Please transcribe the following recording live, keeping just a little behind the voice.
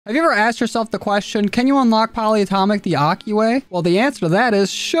Have you ever asked yourself the question, can you unlock Polyatomic the Aki way? Well, the answer to that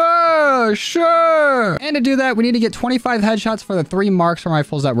is sure. And to do that, we need to get 25 headshots for the 3 Marksman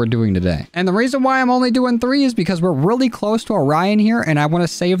rifles that we're doing today. And the reason why I'm only doing 3 is because we're really close to Orion here, and I want to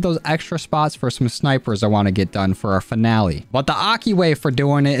save those extra spots for some snipers I want to get done for our finale. But the Aki way for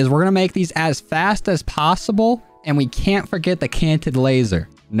doing it is we're going to make these as fast as possible, and we can't forget the canted laser.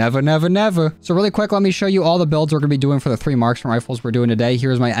 Never. So really quick, let me show you all the builds we're going to be doing for the 3 Marksman rifles we're doing today.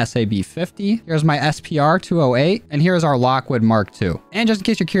 Here's my SAB 50. Here's my SPR 208. And here's our Lockwood Mark II. And just in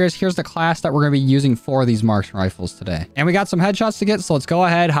case you're curious, here's the class that we're going to be using for these Marksman rifles today. And we got some headshots to get, so let's go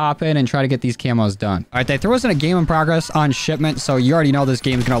ahead, hop in, and try to get these camos done. All right, they threw us in a game in progress on shipment, so you already know this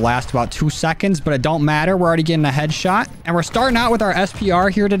game is going to last about 2 seconds, but it don't matter. We're already getting a headshot. And we're starting out with our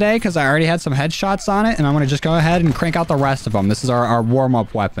SPR here today because I already had some headshots on it, and I'm going to just go ahead and crank out the rest of them. This is our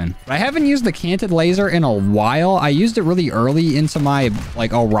warm-up weapon. But I haven't used the canted laser in a while. I used it really early into my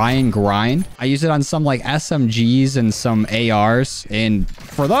like Orion grind. I used it on some like SMGs and some ARs, and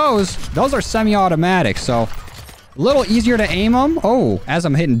for those are semi-automatic, so a little easier to aim them. Oh, as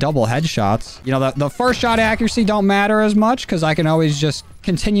I'm hitting double headshots. You know, the first shot accuracy don't matter as much because I can always just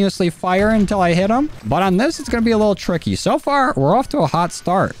continuously fire until I hit them. But on this, it's going to be a little tricky. So far, we're off to a hot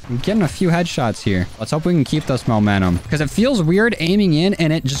start. I'm getting a few headshots here. Let's hope we can keep this momentum because it feels weird aiming in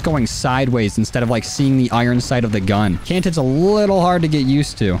and it just going sideways instead of like seeing the iron sight of the gun. Canted's a little hard to get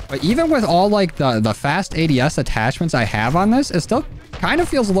used to. But even with all like the fast ADS attachments I have on this, it still kind of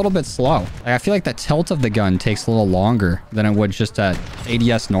feels a little bit slow. Like, I feel like the tilt of the gun takes a little longer than it would just at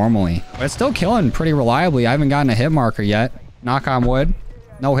ADS normally. But it's still killing pretty reliably. I haven't gotten a hit marker yet. Knock on wood.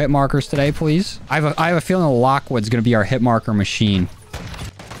 No hit markers today, please. I have a feeling the Lockwood's going to be our hit marker machine.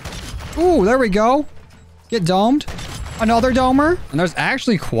 Ooh, there we go. Get domed. Another domer. And there's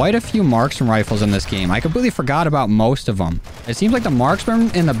actually quite a few Marksman rifles in this game. I completely forgot about most of them. It seems like the Marksman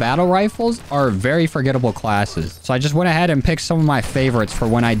and the battle rifles are very forgettable classes. So I just went ahead and picked some of my favorites for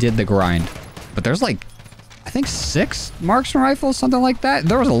when I did the grind. But there's like, I think 6 Marksman rifles, something like that.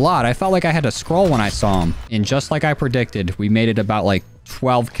 There was a lot. I felt like I had to scroll when I saw them. And just like I predicted, we made it about like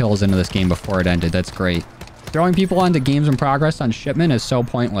 12 kills into this game before it ended. That's great. Throwing people onto games in progress on shipment is so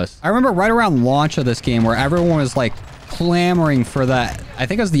pointless. I remember right around launch of this game where everyone was like clamoring for that. I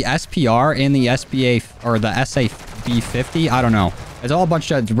think it was the SPR and the SBA or the SAB 50. I don't know. It's all a bunch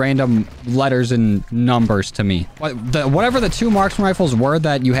of random letters and numbers to me. Whatever the 2 Marksman rifles were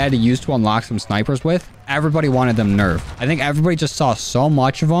that you had to use to unlock some snipers with, everybody wanted them nerfed. I think everybody just saw so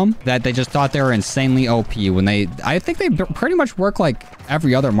much of them that they just thought they were insanely OP when I think they pretty much work like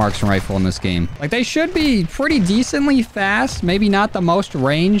every other Marksman rifle in this game. Like, they should be pretty decently fast, maybe not the most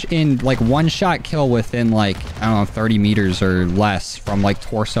range in like one-shot kill within like, I don't know, 30 meters or less from like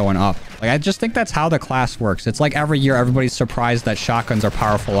torso and up. Like, I just think that's how the class works. It's like every year everybody's surprised that shotguns are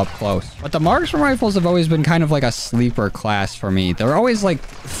powerful up close. But the Marksman rifles have always been kind of like a sleeper class for me. They're always like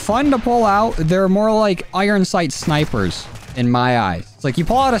fun to pull out. They're more like iron sight snipers in my eyes. It's like you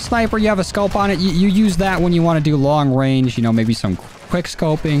pull out a sniper, you have a scope on it. You use that when you want to do long range, you know, maybe some quick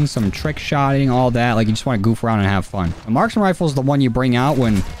scoping, some trick shotting, all that. Like, you just want to goof around and have fun. The Marksman rifle is the one you bring out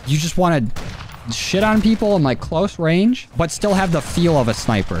when you just want to shit on people in like close range, but still have the feel of a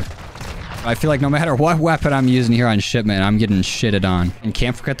sniper. I feel like no matter what weapon I'm using here on shipment, I'm getting shitted on. And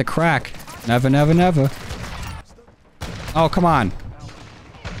can't forget the crack. Never. Oh, come on.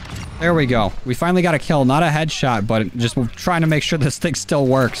 There we go. We finally got a kill. Not a headshot, but just trying to make sure this thing still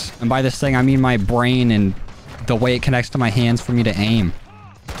works. And by this thing, I mean my brain and the way it connects to my hands for me to aim.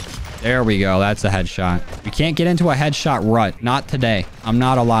 There we go. That's a headshot. We can't get into a headshot rut. Not today. I'm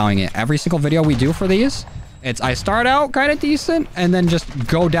not allowing it. Every single video we do for these, I start out kind of decent and then just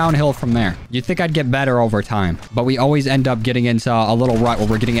go downhill from there. You'd think I'd get better over time, but we always end up getting into a little rut where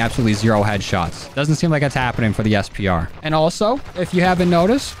we're getting absolutely 0 headshots. Doesn't seem like it's happening for the SPR. And also, if you haven't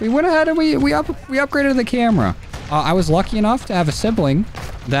noticed, we went ahead and we upgraded the camera. I was lucky enough to have a sibling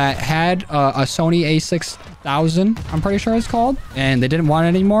that had a Sony A6000, I'm pretty sure it's called, and they didn't want it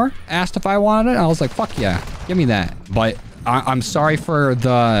anymore. Asked if I wanted it. I was like, fuck yeah, give me that. But I'm sorry for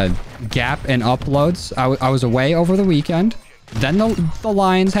the gap in uploads. I was away over the weekend. Then the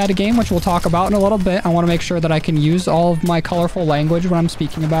Lions had a game, which we'll talk about in a little bit. I want to make sure that I can use all of my colorful language when I'm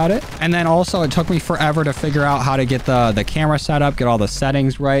speaking about it. And then also, it took me forever to figure out how to get the camera set up, get all the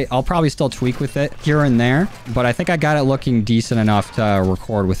settings right. I'll probably still tweak with it here and there, but I think I got it looking decent enough to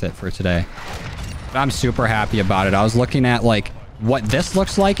record with it for today. But I'm super happy about it. I was looking at like what this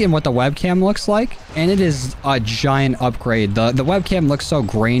looks like and what the webcam looks like, and it is a giant upgrade. The webcam looks so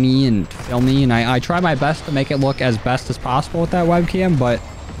grainy and filmy, and I try my best to make it look as best as possible with that webcam, but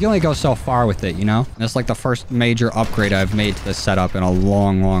You only go so far with it, you know? And it's like the first major upgrade I've made to this setup in a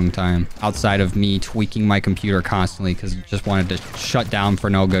long, long time. Outside of me tweaking my computer constantly because it just wanted to shut down for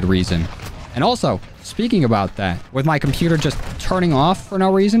no good reason. And also, speaking about that, with my computer just turning off for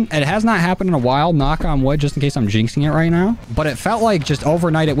no reason, it has not happened in a while, knock on wood, just in case I'm jinxing it right now. But it felt like just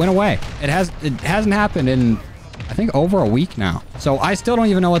overnight it went away. It hasn't happened in, I think, over a week now. So I still don't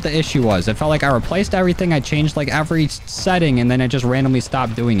even know what the issue was. It felt like I replaced everything. I changed like every setting and then it just randomly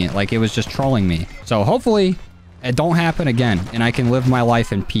stopped doing it. Like it was just trolling me. So hopefully it don't happen again and I can live my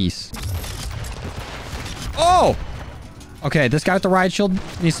life in peace. Oh! Okay, this guy with the riot shield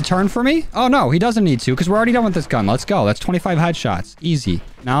needs to turn for me. Oh, no, he doesn't need to because we're already done with this gun. Let's go. That's 25 headshots. Easy.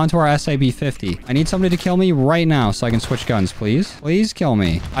 Now into our SAB-50. I need somebody to kill me right now so I can switch guns, please. Please kill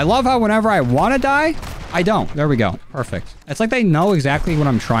me. I love how whenever I want to die, I don't. There we go. Perfect. It's like they know exactly what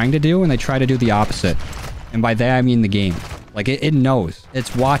I'm trying to do and they try to do the opposite. And by that, I mean the game. Like, it knows.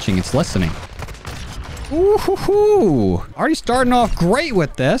 It's watching. It's listening. Ooh, already starting off great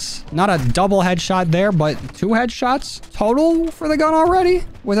with this. Not a double headshot there, but 2 headshots total for the gun already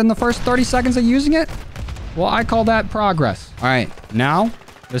within the first 30 seconds of using it. Well, I call that progress. All right, now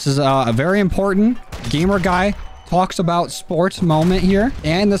this is a very important gamer guy talks about sports moment here.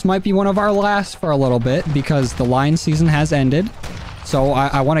 And this might be one of our last for a little bit because the Lions season has ended. So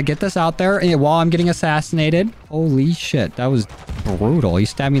I want to get this out there while I'm getting assassinated. Holy shit, that was brutal. He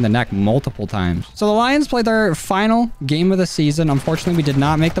stabbed me in the neck multiple times. So the Lions played their final game of the season. Unfortunately, we did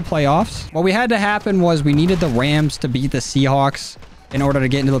not make the playoffs. What we had to happen was we needed the Rams to beat the Seahawks in order to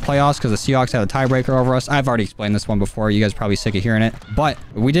get into the playoffs because the Seahawks had a tiebreaker over us. I've already explained this one before. You guys are probably sick of hearing it. But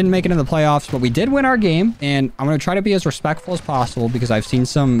we didn't make it into the playoffs, but we did win our game. And I'm going to try to be as respectful as possible because I've seen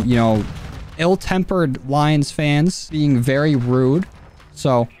some, you know, ill-tempered Lions fans being very rude.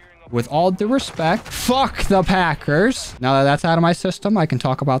 So, with all due respect, fuck the Packers. Now that that's out of my system, I can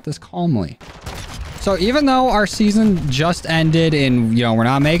talk about this calmly. So, even though our season just ended and, you know, we're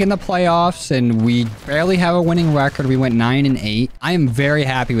not making the playoffs and we barely have a winning record, we went 9-8, I am very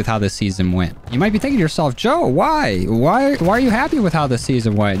happy with how this season went. You might be thinking to yourself, Joe, why? Why are you happy with how this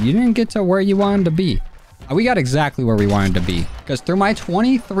season went? You didn't get to where you wanted to be. We got exactly where we wanted to be because through my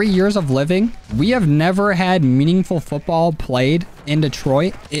 23 years of living, we have never had meaningful football played in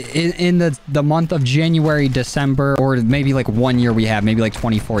Detroit in the month of January, December, or maybe like 1 year we have, maybe like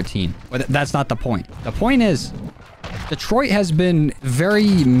 2014. But that's not the point. The point is Detroit has been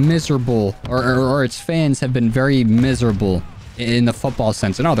very miserable or its fans have been very miserable in the football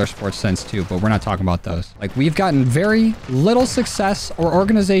sense and other sports sense too, but we're not talking about those. Like we've gotten very little success. Our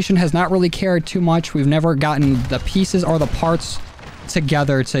organization has not really cared too much. We've never gotten the pieces or the parts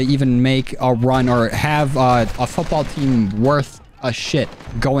together to even make a run or have a football team worth a shit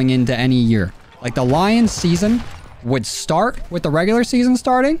going into any year. Like the Lions season would start with the regular season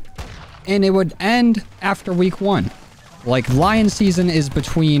starting and it would end after week 1. Like, Lions season is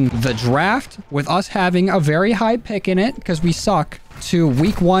between the draft, with us having a very high pick in it, because we suck, to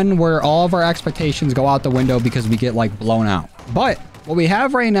week 1, where all of our expectations go out the window because we get, like, blown out. But what we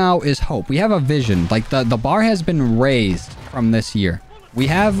have right now is hope. We have a vision. Like, the bar has been raised from this year. We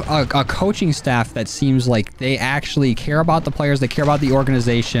have a coaching staff that seems like they actually care about the players, they care about the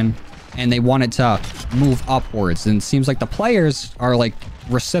organization, and they want it to move upwards. And it seems like the players are, like,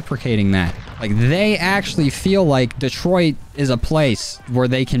 reciprocating that. Like they actually feel like Detroit is a place where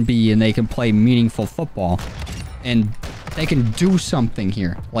they can be and they can play meaningful football and they can do something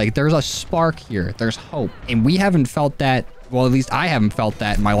here. Like there's a spark here. There's hope. And we haven't felt that. Well, at least I haven't felt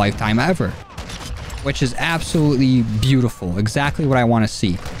that in my lifetime ever, which is absolutely beautiful. Exactly what I want to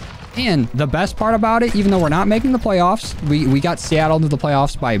see. And the best part about it, even though we're not making the playoffs, we got Seattle into the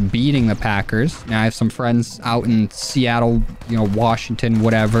playoffs by beating the Packers. Now I have some friends out in Seattle, you know, Washington,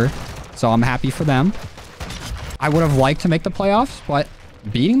 whatever. So I'm happy for them. I would have liked to make the playoffs, but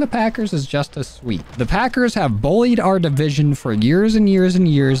beating the Packers is just as sweet. The Packers have bullied our division for years and years and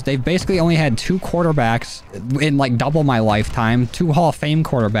years. They've basically only had 2 quarterbacks in like double my lifetime, 2 Hall of Fame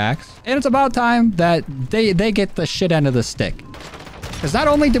quarterbacks. And it's about time that they get the shit end of the stick. Because not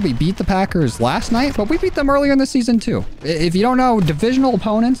only did we beat the Packers last night, but we beat them earlier in the season too. If you don't know, divisional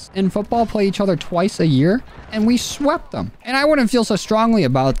opponents in football play each other twice a year, and we swept them. And I wouldn't feel so strongly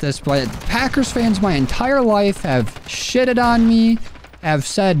about this, but Packers fans my entire life have shitted on me, have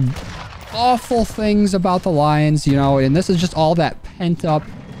said awful things about the Lions, you know, and this is just all that pent up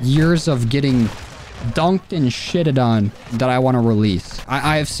years of getting dunked and shitted on that I want to release.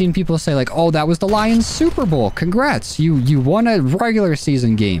 I have seen people say like, oh, that was the Lions Super Bowl. Congrats. You won a regular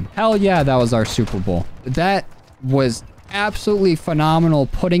season game. Hell yeah, that was our Super Bowl. That was absolutely phenomenal,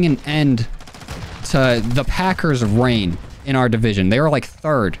 putting an end to the Packers' reign in our division. They are like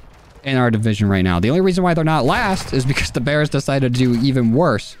 3rd in our division right now. The only reason why they're not last is because the Bears decided to do even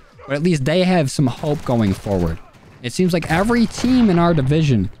worse. But at least they have some hope going forward. It seems like every team in our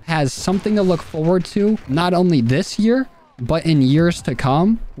division has something to look forward to, not only this year, but in years to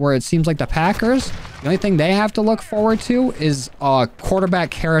come, where it seems like the Packers, the only thing they have to look forward to is a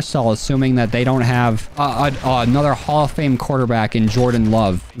quarterback carousel, assuming that they don't have another Hall of Fame quarterback in Jordan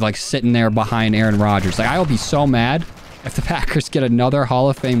Love, like sitting there behind Aaron Rodgers. Like, I will be so mad if the Packers get another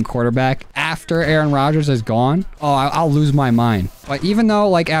Hall of Fame quarterback after Aaron Rodgers is gone. Oh, I'll lose my mind. But even though,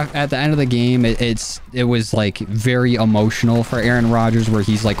 like, at the end of the game, it was, like, very emotional for Aaron Rodgers, where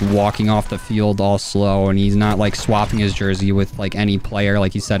he's, like, walking off the field all slow, and he's not, like, swapping his jersey with, like, any player.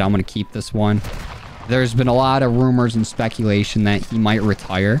 Like he said, I'm going to keep this one. There's been a lot of rumors and speculation that he might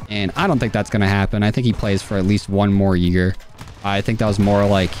retire, and I don't think that's going to happen. I think he plays for at least one more year. I think that was more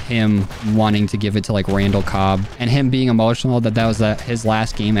like him wanting to give it to like Randall Cobb, and him being emotional that was his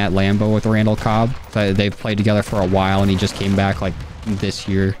last game at Lambeau with Randall Cobb. So they've played together for a while, and he just came back like this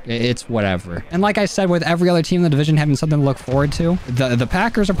year. It's whatever. And like I said, with every other team in the division having something to look forward to, the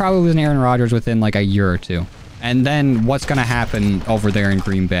Packers are probably losing Aaron Rodgers within like a year or two. And then what's going to happen over there in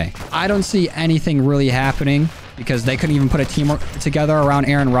Green Bay? I don't see anything really happening, because they couldn't even put a team together around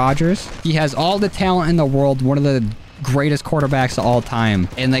Aaron Rodgers. He has all the talent in the world, one of the greatest quarterbacks of all time,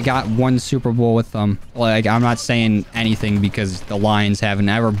 and they got one Super Bowl with them. Like, I'm not saying anything because the Lions haven't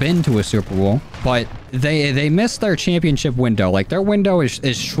ever been to a Super Bowl, but they missed their championship window. Like, their window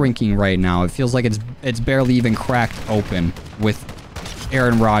is shrinking right now. It feels like it's barely even cracked open with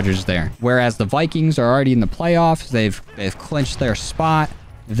Aaron Rodgers there. Whereas the Vikings are already in the playoffs. They've clinched their spot.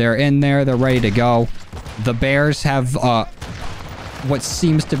 They're in there. They're ready to go. The Bears have what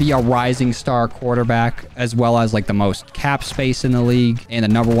seems to be a rising star quarterback, as well as like the most cap space in the league and the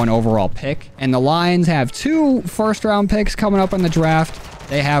 #1 overall pick. And the Lions have 2 first-round picks coming up in the draft.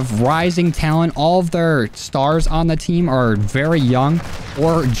 They have rising talent. All of their stars on the team are very young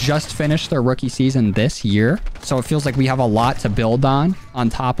or just finished their rookie season this year. So it feels like we have a lot to build on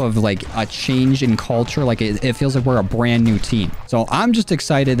top of like a change in culture. Like it feels like we're a brand new team. So I'm just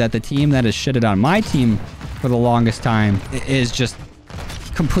excited that the team that has shitted on my team for the longest time is just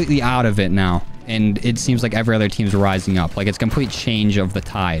completely out of it now, and it seems like every other team's rising up. Like, it's complete change of the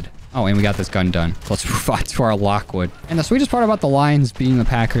tide. Oh, and we got this gun done. Let's move on to our Lockwood. And the sweetest part about the Lions beating the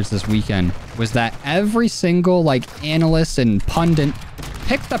Packers this weekend was that every single like analyst and pundit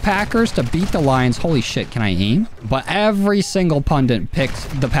picked the Packers to beat the Lions. Holy shit, can I aim? But every single pundit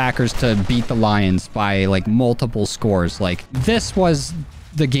picked the Packers to beat the Lions by like multiple scores. Like, this was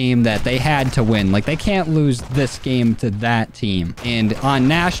the game that they had to win. Like, they can't lose this game to that team. And on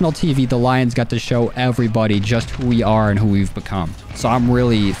national TV, the Lions got to show everybody just who we are and who we've become. So I'm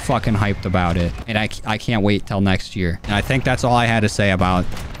really fucking hyped about it. And I can't wait till next year. And I think that's all I had to say about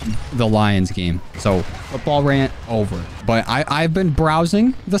the Lions game. So football rant over. But I've been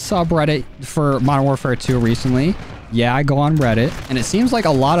browsing the subreddit for Modern Warfare 2 recently. Yeah, I go on Reddit, and it seems like a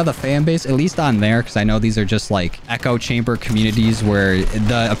lot of the fan base, at least on there, because I know these are just like echo chamber communities where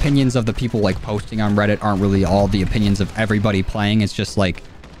the opinions of the people like posting on Reddit aren't really all the opinions of everybody playing. It's just like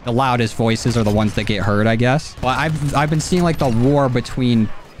the loudest voices are the ones that get heard, I guess. But I've been seeing like the war between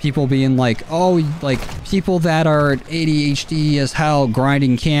people being like, oh, like people that are ADHD as hell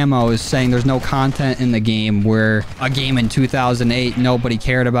grinding camos, saying there's no content in the game, where a game in 2008 nobody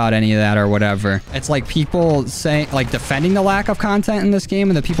cared about any of that or whatever. It's like people saying, like, defending the lack of content in this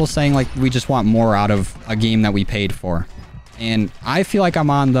game, and the people saying like we just want more out of a game that we paid for. And I feel like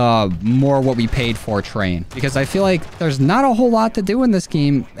I'm on the more what we paid for train, because I feel like there's not a whole lot to do in this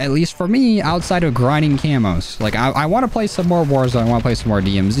game, at least for me, outside of grinding camos. Like, I want to play some more Warzone. I want to play some more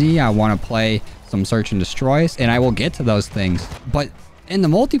DMZ. I want to play some Search and Destroys, and I will get to those things. But in the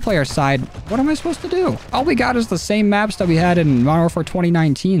multiplayer side, what am I supposed to do? All we got is the same maps that we had in Modern Warfare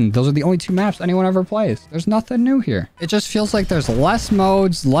 2019. Those are the only 2 maps anyone ever plays. There's nothing new here. It just feels like there's less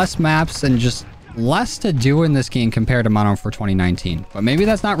modes, less maps, and just less to do in this game compared to Modern Warfare 2019. But maybe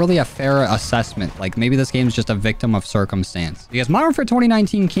that's not really a fair assessment. Like, maybe this game is just a victim of circumstance. Because Modern Warfare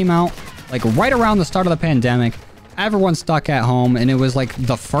 2019 came out like right around the start of the pandemic. Everyone's stuck at home, and it was like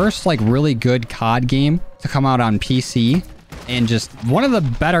the first like really good COD game to come out on PC, and just one of the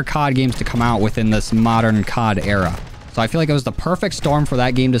better COD games to come out within this modern COD era. So I feel like it was the perfect storm for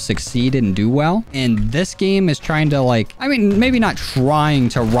that game to succeed and do well. And this game is trying to, like, I mean, maybe not trying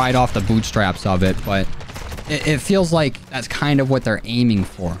to ride off the bootstraps of it, but it feels like that's kind of what they're aiming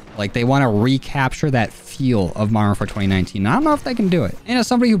for. Like, they want to recapture that feel of Modern Warfare 2019. And I don't know if they can do it. And as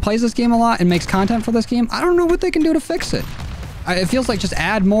somebody who plays this game a lot and makes content for this game, I don't know what they can do to fix it. It feels like just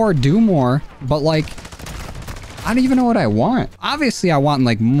add more, do more, but like, I don't even know what I want. Obviously, I want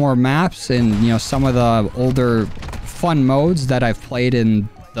like more maps and, you know, some of the older fun modes that I've played in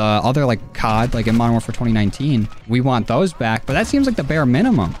the other like COD, like in Modern Warfare 2019. We want those back, but that seems like the bare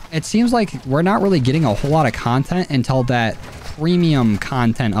minimum. It seems like we're not really getting a whole lot of content until that premium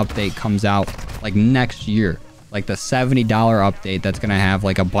content update comes out like next year. Like the $70 update that's gonna have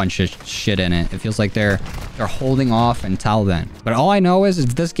like a bunch of shit in it. It feels like they're holding off until then. But all I know is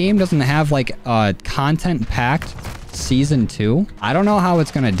if this game doesn't have like a content-packed season 2, I don't know how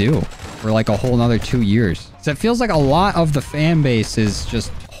it's gonna do for like a whole nother 2 years. So it feels like a lot of the fan base is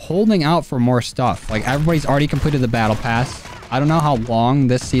just holding out for more stuff. Like everybody's already completed the battle pass. I don't know how long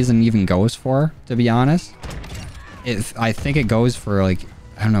this season even goes for, to be honest. I think it goes for like,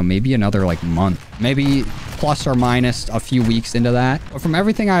 I don't know, maybe another like month, maybe plus or minus a few weeks into that. But from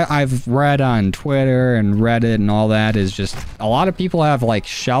everything I've read on Twitter and Reddit and all that is just a lot of people have like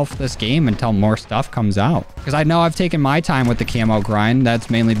shelved this game until more stuff comes out. Because I know I've taken my time with the camo grind. That's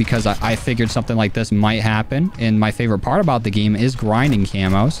mainly because I figured something like this might happen. And my favorite part about the game is grinding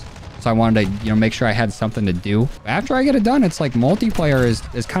camos. So I wanted to, you know, make sure I had something to do. After I get it done, it's like multiplayer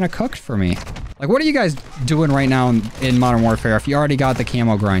is kind of cooked for me. Like, what are you guys doing right now in Modern Warfare if you already got the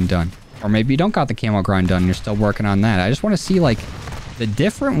camo grind done? Or maybe you don't got the camo grind done, you're still working on that. I just want to see, like, the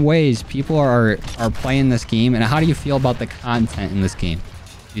different ways people are playing this game, and how do you feel about the content in this game?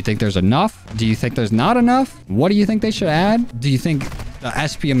 Do you think there's enough? Do you think there's not enough? What do you think they should add? Do you think the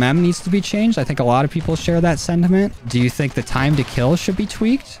SPMM needs to be changed? I think a lot of people share that sentiment. Do you think the time to kill should be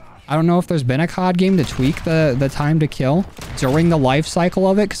tweaked? I don't know if there's been a COD game to tweak the time to kill during the life cycle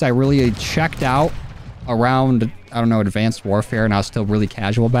of it, because I really checked out around, I don't know, Advanced Warfare, and I was still really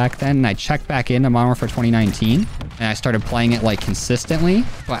casual back then. And I checked back into Modern Warfare 2019, and I started playing it like consistently.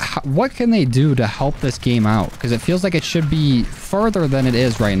 But what can they do to help this game out? Because it feels like it should be further than it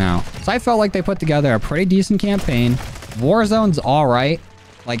is right now. So I felt like they put together a pretty decent campaign. Warzone's all right.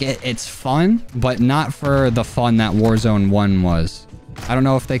 Like, it's fun, but not for the fun that Warzone 1 was. I don't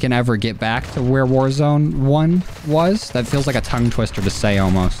know if they can ever get back to where Warzone 1 was. That feels like a tongue twister to say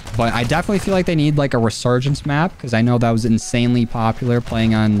almost. But I definitely feel like they need like a resurgence map, because I know that was insanely popular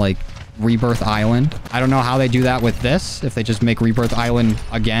playing on like Rebirth Island. I don't know how they do that with this, if they just make Rebirth Island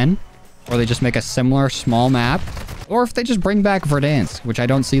again, or they just make a similar small map, or if they just bring back Verdansk, which I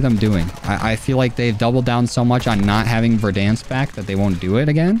don't see them doing. I feel like they've doubled down so much on not having Verdansk back that they won't do it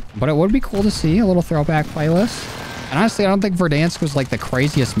again. But it would be cool to see a little throwback playlist. And honestly, I don't think Verdansk was like the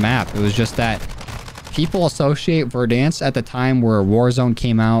craziest map. It was just that people associate Verdansk at the time where Warzone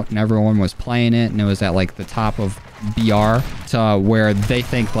came out and everyone was playing it, and it was at like the top of BR, to where they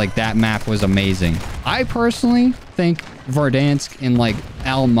think like that map was amazing. I personally think Verdansk and like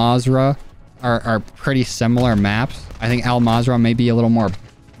Al Mazrah are pretty similar maps. I think Al Mazrah may be a little more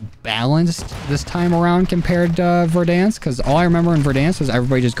balanced this time around compared to Verdansk, because all I remember in Verdansk was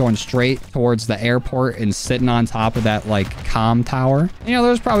everybody just going straight towards the airport and sitting on top of that like comm tower. You know,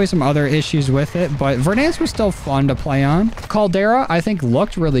 there's probably some other issues with it, but Verdansk was still fun to play on. Caldera, I think,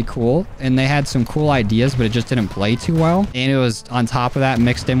 looked really cool, and they had some cool ideas, but it just didn't play too well. And it was on top of that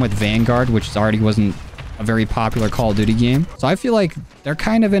mixed in with Vanguard, which already wasn't a very popular Call of Duty game. So I feel like they're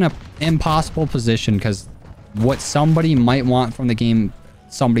kind of in an impossible position, because what somebody might want from the game,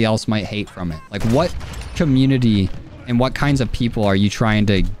 somebody else might hate from it. Like, what community and what kinds of people are you trying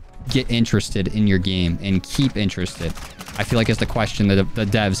to get interested in your game and keep interested? I feel like it's the question that the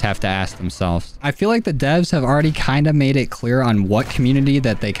devs have to ask themselves. I feel like the devs have already kind of made it clear on what community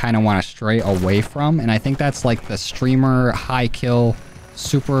that they kind of want to stray away from. And I think that's like the streamer, high kill,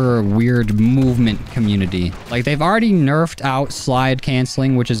 super weird movement community. Like, they've already nerfed out slide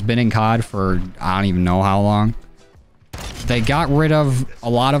canceling, which has been in COD for I don't even know how long. They got rid of a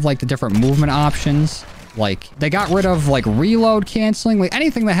lot of like the different movement options. Like, they got rid of like reload canceling. Like,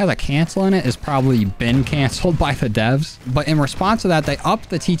 anything that has a cancel in it has probably been canceled by the devs. But in response to that, they upped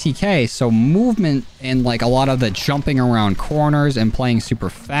the TTK. So movement and like a lot of the jumping around corners and playing super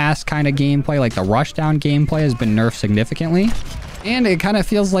fast kind of gameplay, like the rushdown gameplay, has been nerfed significantly. And it kind of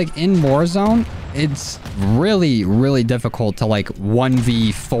feels like in Warzone, it's really, really difficult to like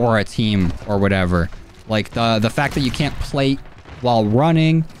 1v4 a team or whatever. Like, the fact that you can't plate while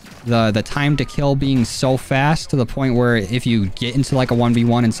running, the time to kill being so fast to the point where if you get into like a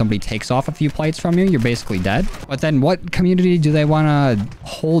 1v1 and somebody takes off a few plates from you, you're basically dead. But then what community do they want to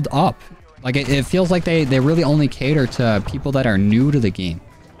hold up? Like, it feels like they really only cater to people that are new to the game.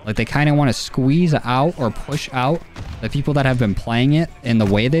 Like, they kind of want to squeeze out or push out the people that have been playing it and the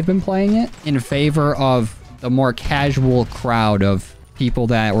way they've been playing it in favor of the more casual crowd of people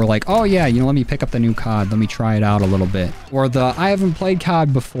that were like, oh yeah, let me pick up the new COD. Let me try it out a little bit. Or the, I haven't played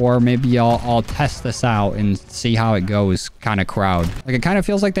COD before. Maybe I'll test this out and see how it goes kind of crowd. Like, it kind of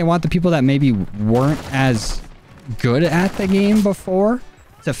feels like they want the people that maybe weren't as good at the game before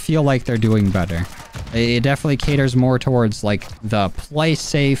to feel like they're doing better. It definitely caters more towards like the play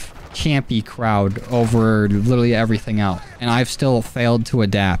safe, campy crowd over literally everything else. And I've still failed to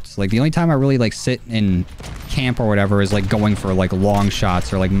adapt. Like, the only time I really like sit in camp or whatever is like going for like long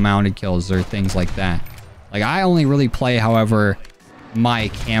shots or like mounted kills or things like that. Like, I only really play however my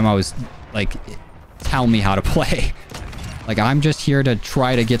camos like tell me how to play. Like, I'm just here to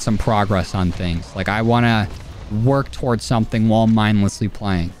try to get some progress on things. Like, I want to work towards something while mindlessly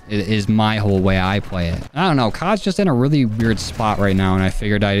playing. It is my whole way I play it. I don't know. COD's just in a really weird spot right now, and I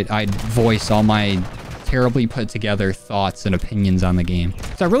figured I'd voice all my terribly put together thoughts and opinions on the game.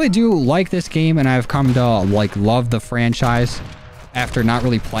 So I really do like this game, and I've come to like love the franchise after not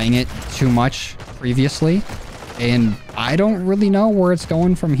really playing it too much previously. And I don't really know where it's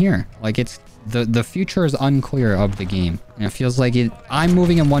going from here. Like, it's the future is unclear of the game, and it feels like I'm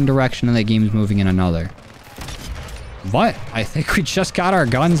moving in one direction and the game's moving in another. But I think we just got our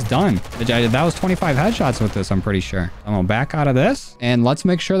guns done. That was 25 headshots with this, I'm pretty sure. I'm gonna back out of this. And let's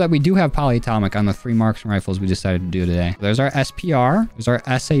make sure that we do have polyatomic on the 3 Marksman rifles we decided to do today. There's our SPR. There's our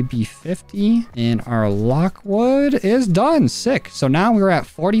SAB-50. And our Lockwood is done. Sick. So now we're at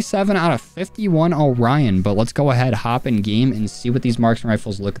 47 out of 51 Orion. But let's go ahead, hop in game, and see what these Marksman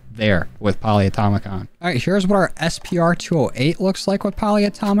rifles look there with polyatomic on. All right, here's what our SPR-208 looks like with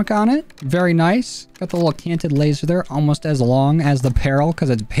polyatomic on it. Very nice. Got the little canted laser there, almost as long as the barrel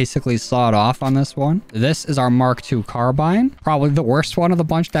because it's basically sawed off on this one. This is our Mark II carbine. Probably the worst one of the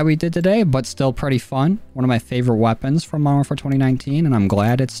bunch that we did today, but still pretty fun. One of my favorite weapons from Modern Warfare 2019, and I'm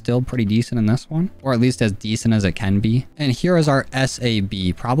glad it's still pretty decent in this one, or at least as decent as it can be. And here is our SAB,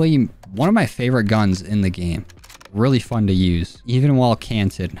 probably one of my favorite guns in the game. Really fun to use, even while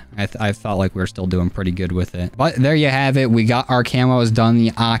canted. I felt like we were still doing pretty good with it. But there you have it. We got our camos done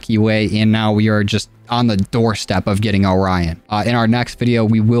the Aki way, and now we are just on the doorstep of getting Orion. In our next video,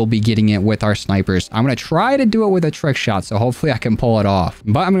 we will be getting it with our snipers. I'm going to try to do it with a trick shot, so hopefully I can pull it off.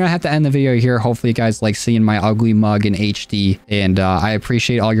 But I'm going to have to end the video here. Hopefully you guys like seeing my ugly mug in HD, and I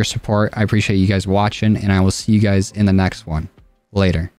appreciate all your support. I appreciate you guys watching, and I will see you guys in the next one. Later.